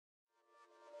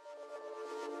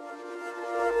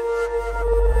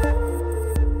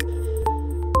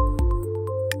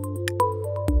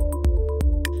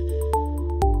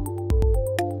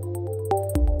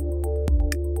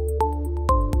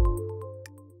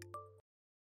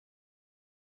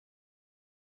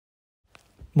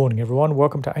Morning everyone,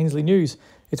 welcome to Ainsley News.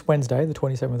 It's Wednesday, the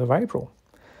 27th of April.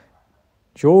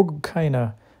 Juerg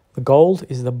Kiener, the gold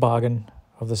is the bargain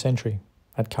of the century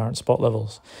at current spot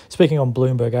levels. Speaking on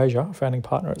Bloomberg Asia, founding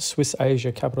partner at Swiss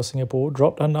Asia Capital Singapore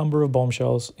dropped a number of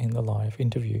bombshells in the live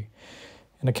interview.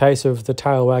 In the case of the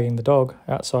tail wagging the dog,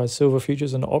 outsized silver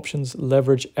futures and options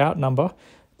leverage outnumber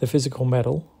the physical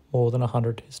metal more than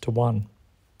 100 to 1.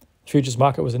 The futures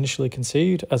market was initially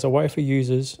conceived as a way for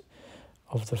users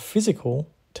of the physical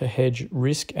to hedge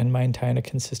risk and maintain a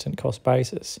consistent cost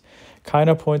basis.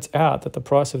 Kiener points out that the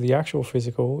price of the actual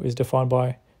physical is defined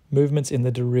by movements in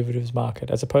the derivatives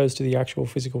market as opposed to the actual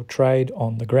physical trade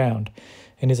on the ground.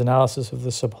 In his analysis of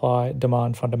the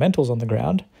supply-demand fundamentals on the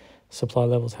ground, supply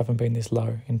levels haven't been this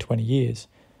low in 20 years.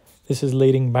 This is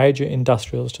leading major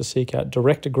industrials to seek out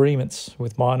direct agreements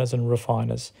with miners and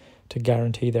refiners to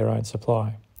guarantee their own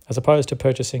supply, as opposed to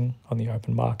purchasing on the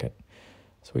open market.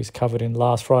 So he's covered in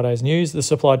last Friday's news, the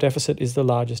supply deficit is the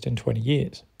largest in 20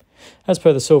 years. As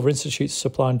per the Silver Institute's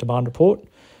supply and demand report,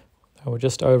 there were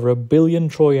just over 1 billion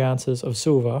troy ounces of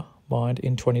silver mined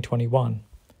in 2021.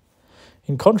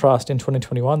 In contrast, in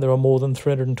 2021, there were more than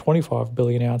 325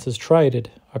 billion ounces traded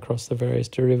across the various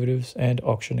derivatives and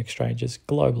auction exchanges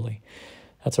globally.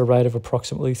 That's a rate of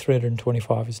approximately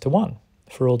 325 to 1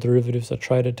 for all derivatives that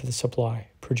traded to the supply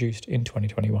produced in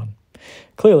 2021.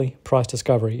 Clearly, price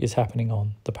discovery is happening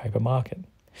on the paper market.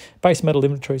 Base metal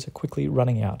inventories are quickly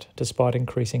running out despite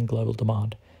increasing global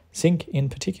demand. Zinc, in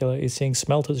particular, is seeing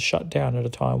smelters shut down at a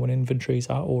time when inventories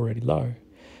are already low.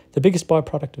 The biggest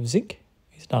byproduct of zinc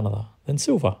is none other than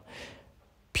silver.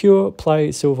 Pure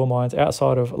play silver mines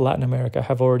outside of Latin America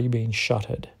have already been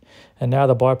shuttered, and now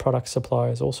the byproduct supply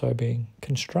is also being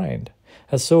constrained.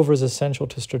 As silver is essential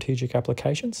to strategic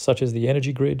applications such as the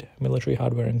energy grid, military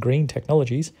hardware, and green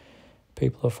technologies,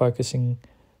 people are focusing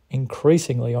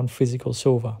increasingly on physical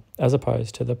silver as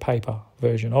opposed to the paper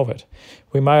version of it.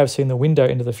 We may have seen the window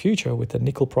into the future with the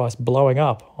nickel price blowing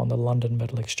up on the London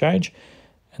Metal Exchange,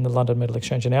 and the London Metal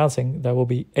Exchange announcing they will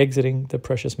be exiting the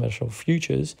precious metal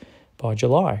futures by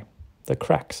July. The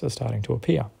cracks are starting to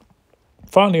appear.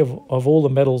 Finally, of all the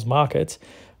metals markets,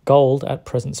 gold at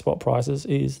present spot prices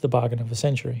is the bargain of the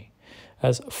century,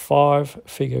 as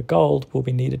 5-figure gold will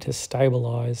be needed to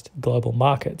stabilise global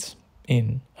markets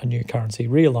in a new currency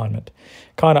realignment.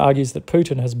 Kiener argues that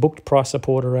Putin has booked price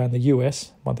support around the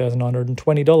US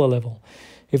 $1,920 level.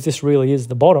 If this really is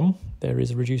the bottom, there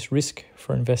is reduced risk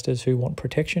for investors who want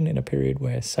protection in a period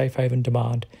where safe haven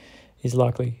demand is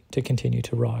likely to continue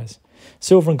to rise.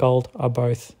 Silver and gold are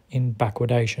both in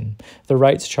backwardation. The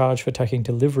rates charged for taking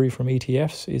delivery from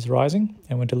ETFs is rising,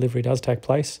 and when delivery does take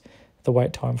place, the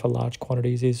wait time for large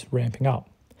quantities is ramping up.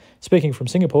 Speaking from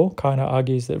Singapore, Kiener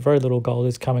argues that very little gold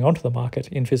is coming onto the market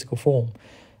in physical form,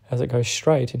 as it goes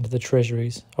straight into the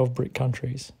treasuries of BRIC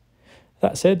countries.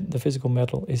 That said, the physical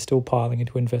metal is still piling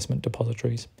into investment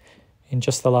depositories. In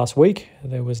just the last week,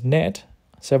 there was net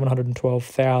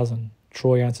 712,000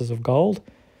 troy ounces of gold,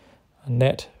 a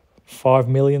net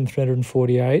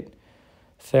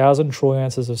 5,348,000 troy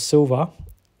ounces of silver,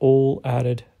 all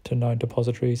added to known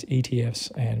depositories, ETFs,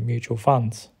 and mutual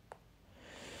funds.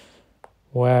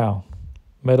 Wow,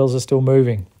 metals are still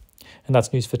moving. And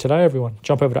that's news for today, everyone.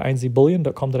 Jump over to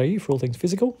ainsleyBullion.com.au for all things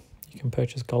physical. You can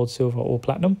purchase gold, silver, or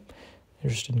platinum.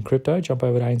 Interested in crypto, jump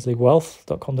over to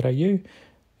ainsleywealth.com.au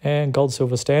and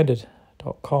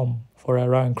goldsilverstandard.com for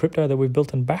our own crypto that we've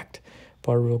built and backed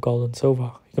by real gold and silver.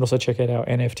 You can also check out our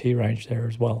NFT range there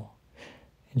as well.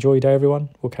 Enjoy your day, everyone.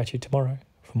 We'll catch you tomorrow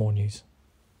for more news.